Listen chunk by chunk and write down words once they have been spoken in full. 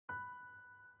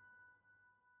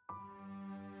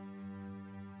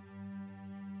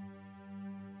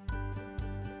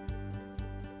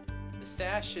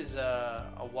Stash is a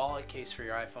wallet case for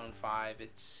your iPhone 5.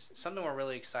 It's something we're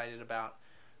really excited about.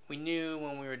 We knew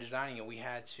when we were designing it we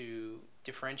had to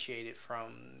differentiate it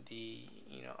from the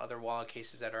other wallet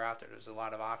cases that are out there. There's a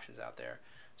lot of options out there.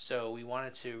 So we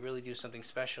wanted to really do something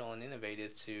special and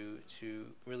innovative to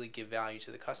really give value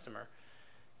to the customer.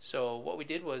 So what we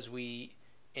did was we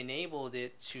enabled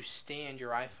it to stand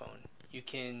your iPhone. You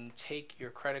can take your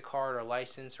credit card or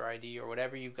license or ID or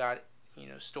whatever you've got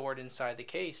stored inside the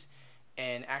case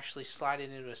and actually slide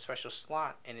it into a special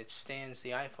slot, and it stands the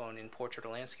iPhone in portrait or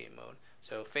landscape mode.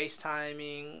 So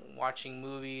FaceTiming, watching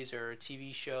movies or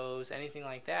TV shows, anything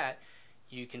like that,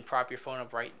 you can prop your phone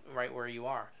up right where you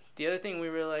are. The other thing we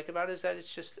really like about it is that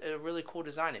it's just a really cool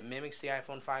design. It mimics the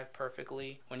iPhone 5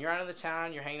 perfectly. When you're out in the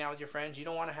town, you're hanging out with your friends, you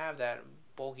don't want to have that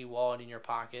bulky wallet in your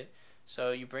pocket.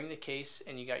 So you bring the case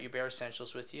and you got your bare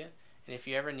essentials with you. And if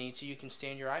you ever need to, you can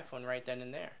stand your iPhone right then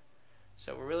and there.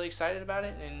 So we're really excited about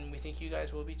it, and we think you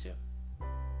guys will be too.